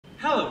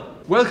Hello!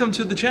 Welcome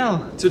to the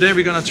channel. Today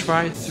we're gonna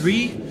try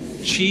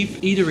 3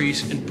 cheap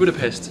eateries in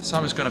Budapest.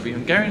 Some is gonna be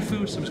Hungarian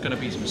food, some is gonna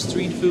be some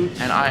street food,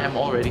 and I am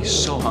already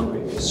so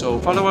hungry. So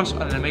follow us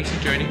on an amazing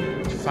journey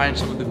to find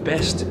some of the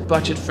best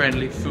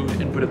budget-friendly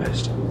food in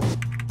Budapest.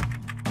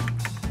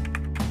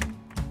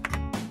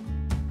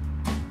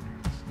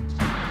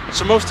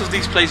 So most of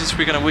these places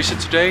we're gonna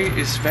visit today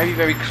is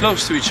very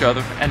close to each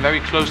other and very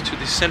close to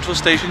the central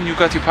station,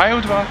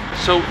 Nyugati-pályaudvar.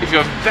 So if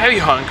you're very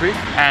hungry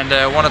and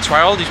want to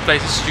try all these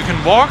places, you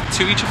can walk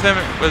to each of them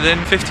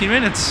within 15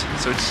 minutes.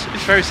 So it's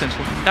very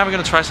central. Now we're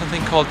gonna try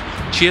something called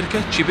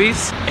Csirke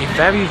Csibész, a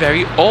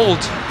very old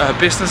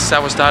business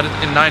that was started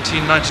in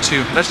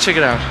 1992. Let's check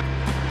it out.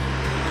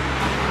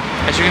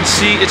 As you can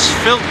see, it's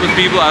filled with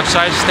people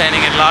outside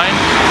standing in line,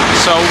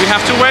 so we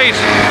have to wait.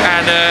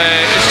 And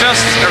it's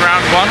just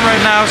around 1 right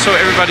now, so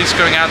everybody's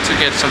going out to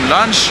get some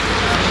lunch.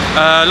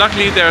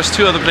 Luckily, there's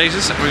 2 other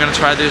places, and we're gonna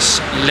try this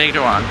later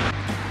on.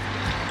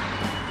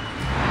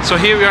 So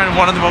here we are in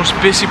one of the most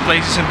busy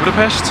places in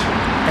Budapest,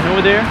 and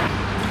over there,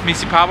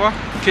 Misi Pappa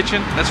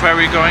kitchen. That's where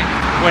we're going.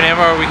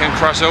 Whenever we can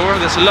cross over,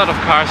 there's a lot of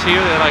cars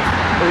here. There are like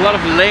a lot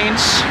of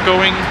lanes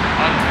going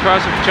on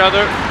across of each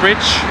other,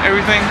 bridge,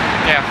 everything.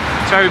 Yeah,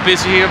 it's very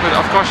busy here, but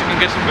of course you can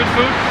get some good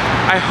food.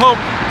 I hope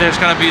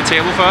there's gonna be a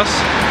table for us.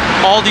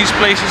 All these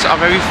places are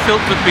very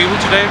filled with people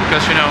today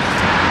because, you know,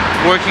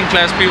 working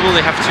class people,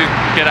 they have to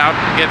get out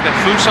and get their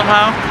food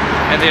somehow,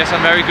 and there's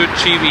some very good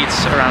cheap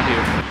eats around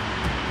here.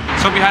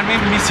 So behind me,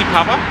 Misi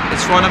Pappa.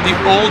 It's one of the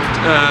old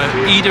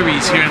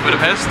eateries here in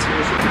Budapest.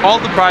 All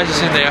the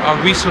prices in there are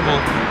reasonable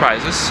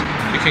prices.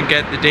 You can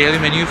get the daily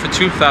menu for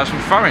 2,000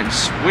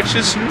 forints, which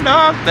is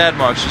not that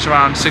much. It's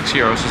around 6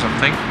 euros or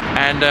something.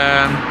 And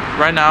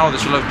right now,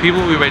 there's a lot of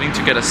people. We're waiting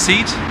to get a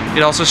seat.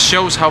 It also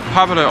shows how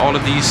popular all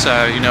of these,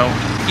 you know,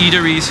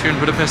 eateries here in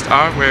Budapest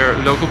are, where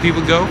local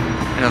people go.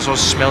 And it also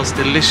smells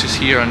delicious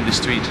here on the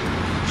street.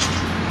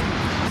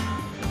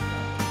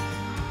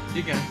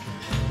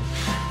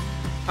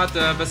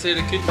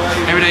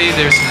 Every day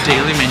there's a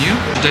daily menu.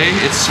 Today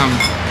it's some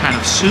kind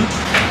of soup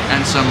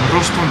and some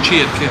roston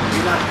csirke,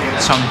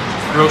 some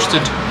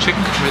roasted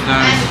chicken with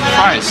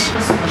fries.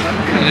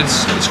 And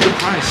it's good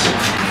price.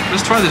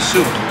 Let's try this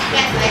soup.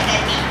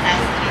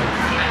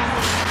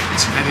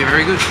 It's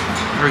very good.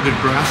 Very good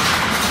broth.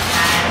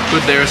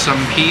 Good, there are some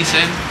peas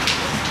in.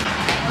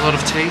 A lot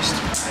of taste.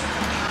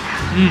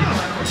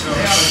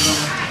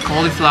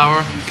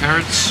 Cauliflower,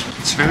 carrots.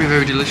 It's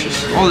very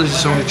delicious. All this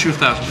is only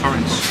 2,000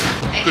 forints.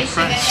 Good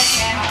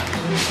price.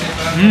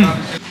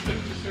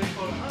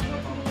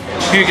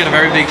 Here you get a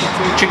very big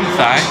chicken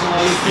thigh.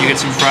 You get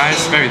some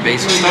fries, very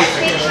basic stuff.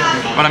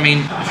 But I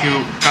mean, if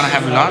you're gonna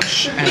have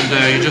lunch and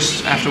you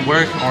just after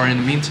work or in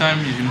the meantime,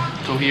 you can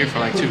go here for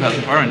like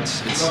 2,000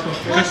 forints. It's good.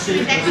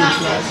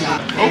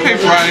 Okay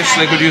fries,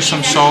 they could use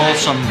some salt,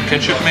 some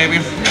ketchup maybe.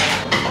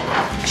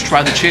 Let's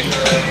try the chicken.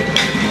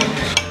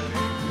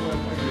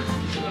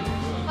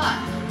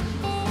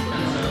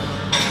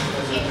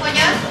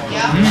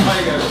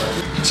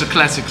 It's a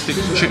classic thick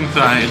chicken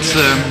thigh. It's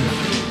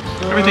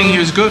everything here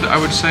is good. I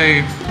would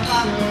say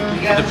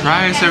the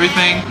price,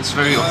 everything. It's a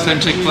very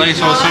authentic place.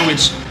 Also,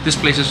 this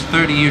place is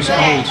 30 years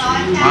old.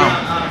 Wow!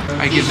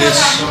 I give this,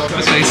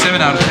 let's say,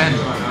 7 out of 10.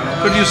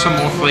 Could use some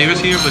more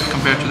flavors here, but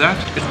compared to that,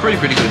 it's pretty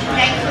good.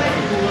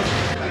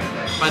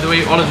 By the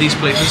way, all of these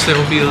places, there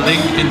will be a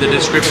link in the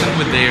description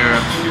with their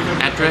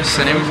address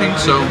and everything,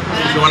 so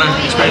if you want to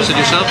experience it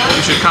yourself,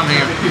 you should come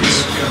here.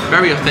 It's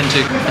very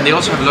authentic, and they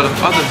also have a lot of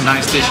other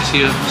nice dishes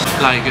here,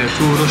 like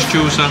churros,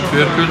 juusa,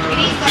 pürkül.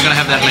 We're gonna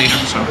have that later,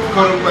 so.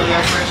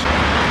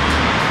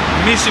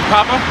 Misi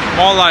Pappa,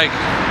 more like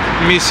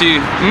Misi.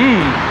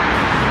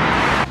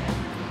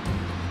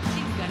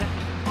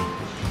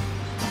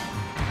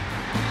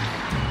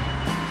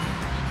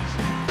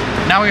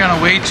 Now we're on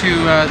our way to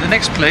the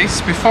next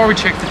place. Before we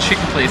check the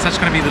chicken place, that's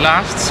going to be the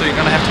last, so you're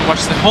going to have to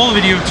watch the whole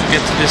video to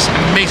get to this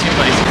amazing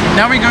place.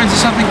 Now we're going to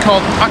something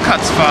called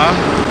Akácfa.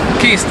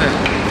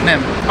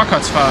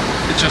 Akácfa.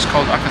 It's just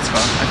called Akácfa,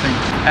 I think.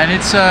 And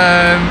it's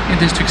in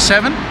District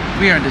 7.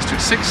 We are in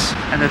District 6,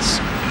 and that's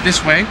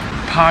this way,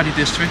 party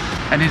district.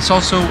 And it's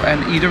also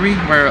an eatery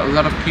where a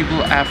lot of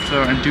people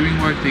after and during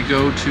work, they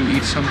go to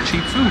eat some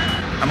cheap food.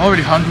 I'm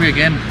already hungry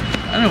again.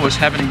 I don't know what's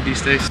happening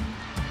these days.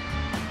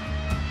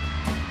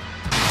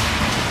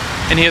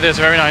 And here there's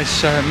a very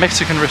nice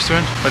Mexican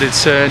restaurant, but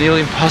it's nearly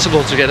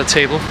impossible to get a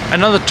table.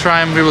 Another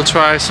time we will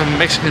try some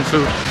Mexican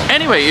food.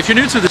 Anyway, if you're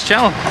new to this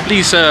channel,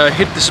 please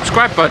hit the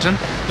subscribe button,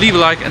 leave a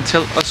like and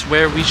tell us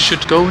where we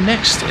should go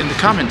next in the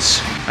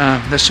comments.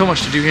 There's so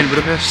much to do here in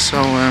Budapest, so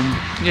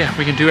yeah,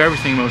 we can do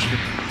everything mostly.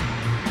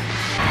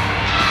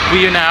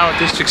 We are now at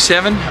District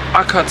 7,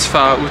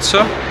 Akácfa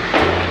utca.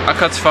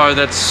 Akácfa,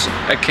 that's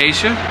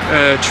acacia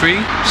tree.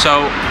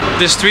 So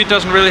this street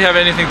doesn't really have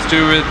anything to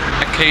do with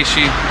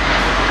acacia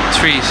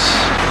trees.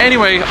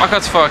 Anyway,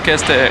 Akácfa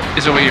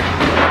is over here.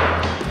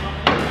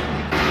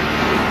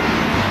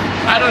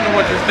 I don't know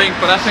what you think,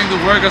 but I think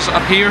the workers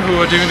up here who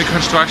are doing the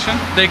construction,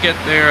 they get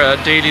their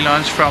daily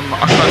lunch from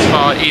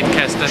Akácfa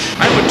étkezte.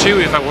 I would too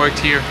if I worked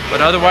here, but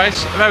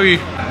otherwise, very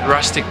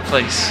rustic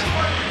place.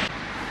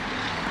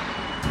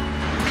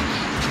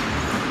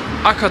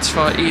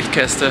 Akácfa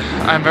étkezte.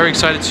 I'm very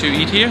excited to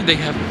eat here. They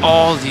have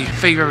all the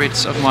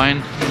favorites of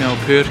mine. You know,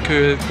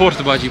 pörköl,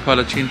 portobello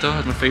palacsinta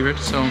is my favorite,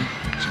 so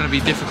it's gonna be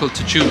difficult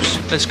to choose.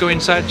 Let's go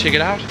inside, check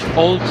it out.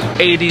 Old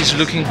 80s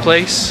looking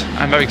place.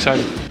 I'm very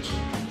excited.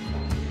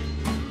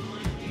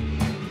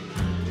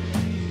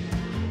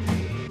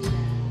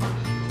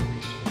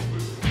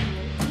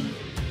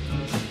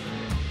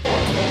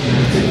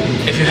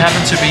 If you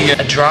happen to be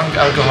a drunk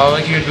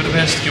alcoholic here in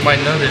Budapest, you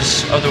might know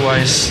this.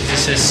 Otherwise,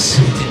 this is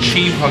the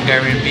cheap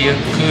Hungarian beer,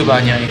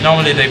 kőbányai.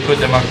 Normally they put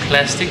them on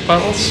plastic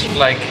bottles,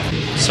 like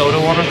soda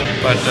water,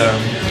 but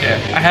yeah,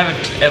 I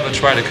haven't ever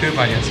tried a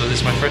kőbányai, so this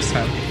is my first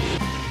time.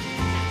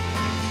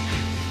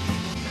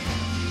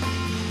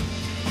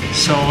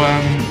 So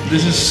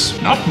this is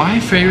not my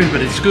favorite,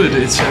 but it's good.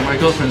 It's my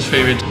girlfriend's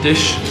favorite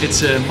dish.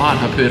 It's a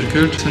marha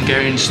pörköl,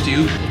 Hungarian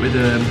stew with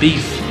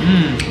beef.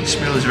 The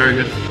smell is very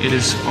good. It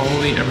is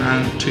only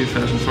around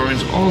 2,000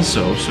 forints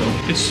also, so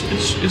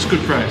it's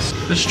good price.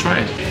 Let's try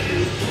it.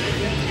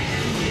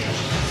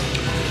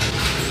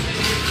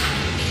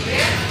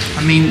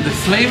 I mean, the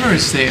flavor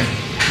is there.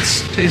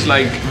 It tastes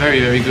like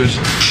very good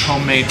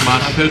homemade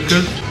marha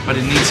pörköl, but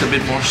it needs a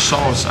bit more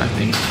sauce, I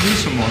think. It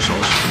needs some more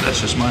sauce. That's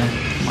just my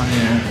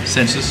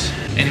senses.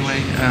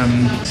 Anyway,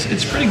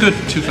 it's pretty good.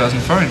 2,000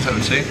 forints, I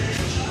would say.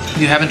 If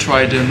you haven't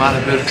tried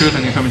marha pörköl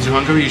and you're coming to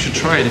Hungary, you should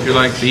try it if you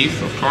like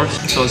beef, of course.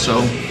 There's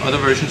also other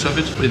versions of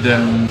it with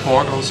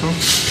pork also.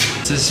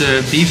 This is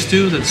a beef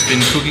stew that's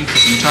been cooking for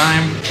some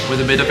time with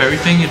a bit of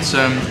everything. It's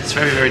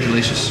very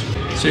delicious.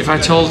 So if I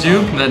told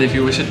you that if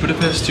you visit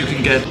Budapest you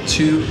can get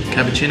 2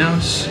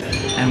 cappuccinos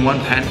and 1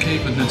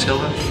 pancake with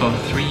Nutella for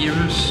 3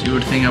 euros, you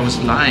would think I was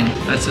lying.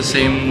 That's the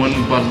same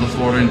 1 bottle of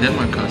water in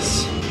Denmark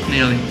costs.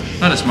 Nearly.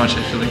 Not as much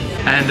actually.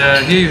 And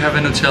here you have a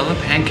Nutella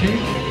pancake.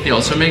 They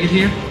also make it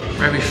here.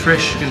 Very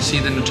fresh. You can see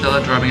the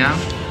Nutella dropping out.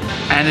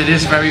 And it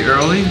is very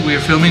early. We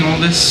are filming all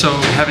this, so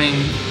having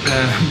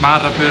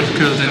marha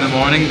pörköl in the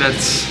morning,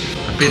 that's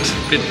a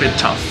bit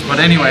tough. But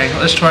anyway,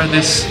 let's try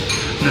this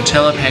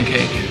Nutella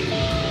pancake.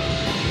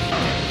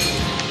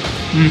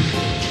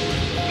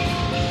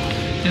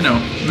 You know,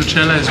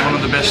 Nutella is one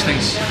of the best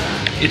things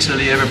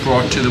Italy ever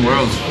brought to the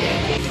world.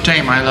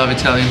 Damn, I love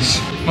Italians.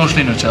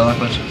 Mostly Nutella,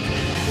 but...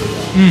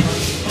 And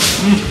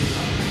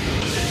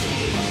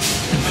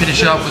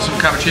finish off with some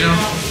cappuccino.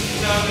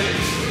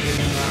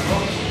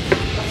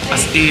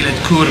 That's élet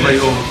kurva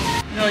jó.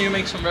 You know, you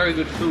make some very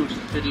good food,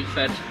 little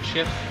fat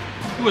chef.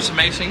 It was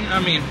amazing. I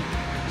mean,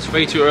 it's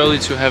way too early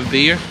to have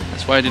beer.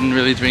 That's why I didn't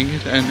really drink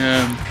it. And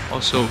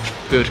also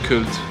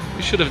pörköl.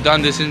 We should have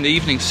done this in the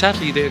evening.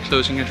 Sadly, they're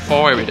closing at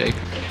 4 every day.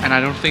 And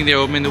I don't think they're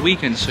open in the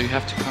weekends, so you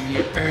have to come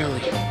here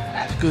early and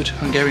have good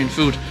Hungarian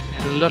food. They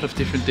had a lot of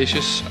different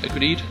dishes I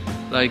could eat,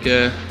 like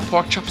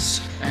pork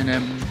chops and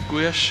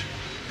gulasch.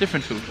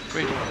 Different food.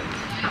 Great.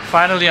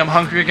 Finally, I'm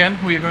hungry again.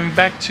 We are going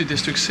back to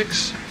District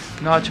 6,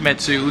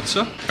 Nagymetsző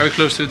utca, very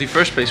close to the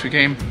first place we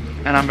came,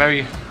 and I'm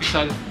very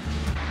excited.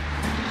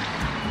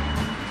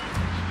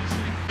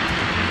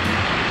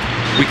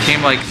 We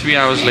came like 3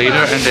 hours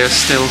later and there's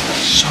still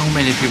so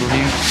many people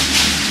here.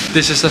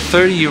 This is a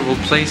 30-year-old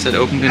place that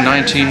opened in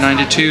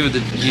 1992,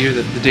 the year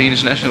that the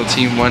Danish national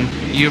team won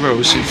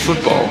Euros in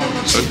football.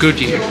 So a good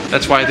year.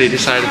 That's why they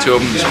decided to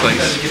open this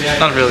place.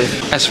 Not really.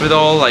 As with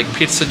all like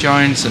pizza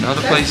joints and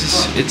other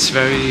places, it's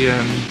very,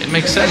 it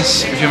makes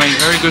sense. If you make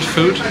very good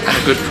food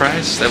at a good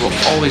price, there will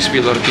always be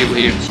a lot of people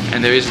here.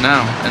 And there is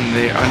now. And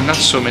there are not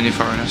so many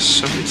foreigners,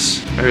 so it's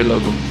very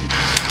local.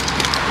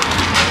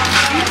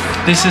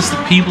 This is the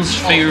people's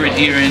favorite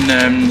here in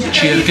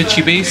Csirke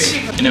Csibész.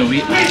 You know, we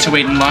have to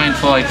wait in line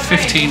for like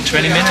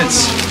 15-20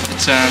 minutes.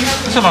 It's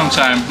a long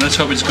time. Let's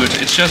hope it's good.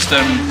 It's just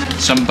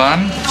some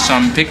bun,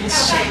 some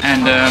pickles,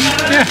 and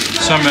yeah,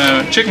 some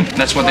chicken.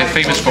 That's what they're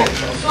famous for.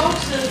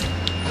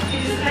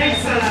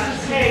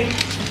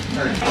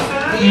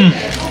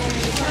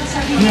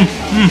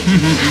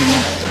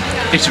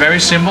 It's very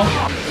simple.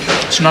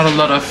 It's not a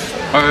lot of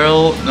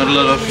oil, not a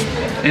lot of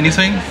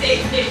anything,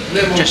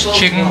 just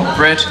chicken,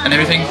 bread and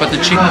everything, but the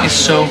chicken is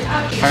so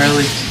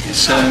early.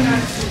 It's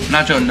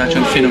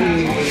nacho fino,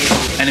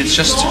 and it's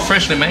just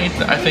freshly made.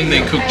 I think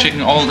they cook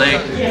chicken all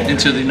day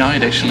into the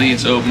night. Actually,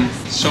 it's open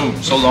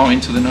so long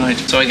into the night,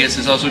 so I guess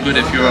it's also good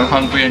if you're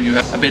hungry and you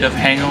have a bit of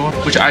hangover,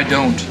 which I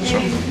don't. So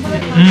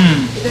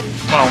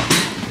wow,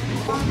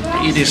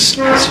 it is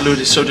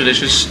absolutely so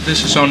delicious.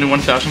 This is only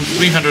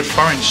 1,300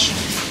 forints,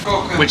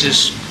 which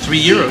is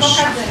 3 euros.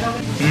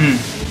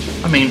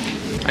 I mean,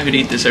 I could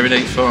eat this every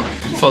day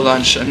for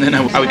lunch, and then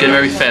I would get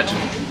very fat,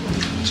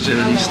 to say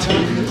the least.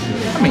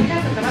 I mean,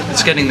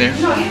 it's getting there.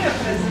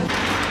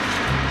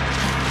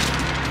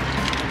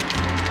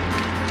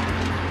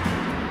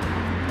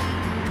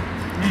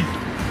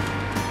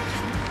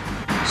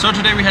 So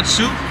today we had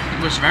soup.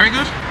 It was very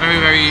good,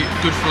 very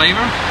good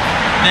flavor.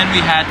 Then we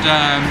had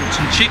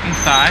some chicken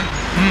thigh,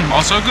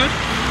 also good.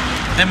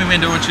 Then we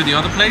went over to the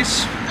other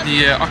place,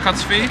 the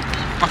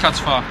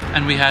Akácfa,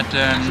 and we had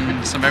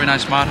some very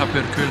nice marha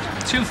pörköl.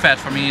 Too fat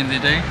for me in the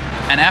day.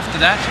 And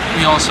after that,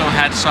 we also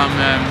had some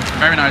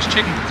very nice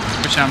chicken,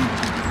 which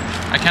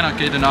I cannot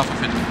get enough of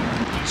it.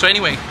 So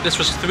anyway, this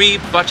was 3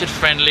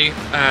 budget-friendly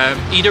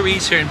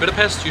eateries here in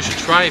Budapest. You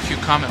should try if you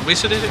come and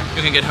visit it.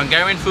 You can get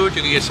Hungarian food,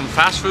 you can get some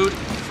fast food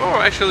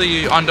for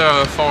actually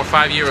under 4 or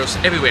 5 euros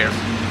everywhere.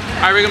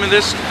 I recommend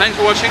this. Thanks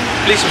for watching.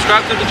 Please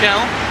subscribe to the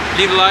channel,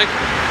 leave a like,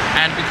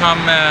 and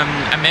become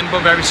a member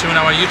very soon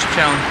on our YouTube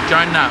channel.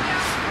 Join now.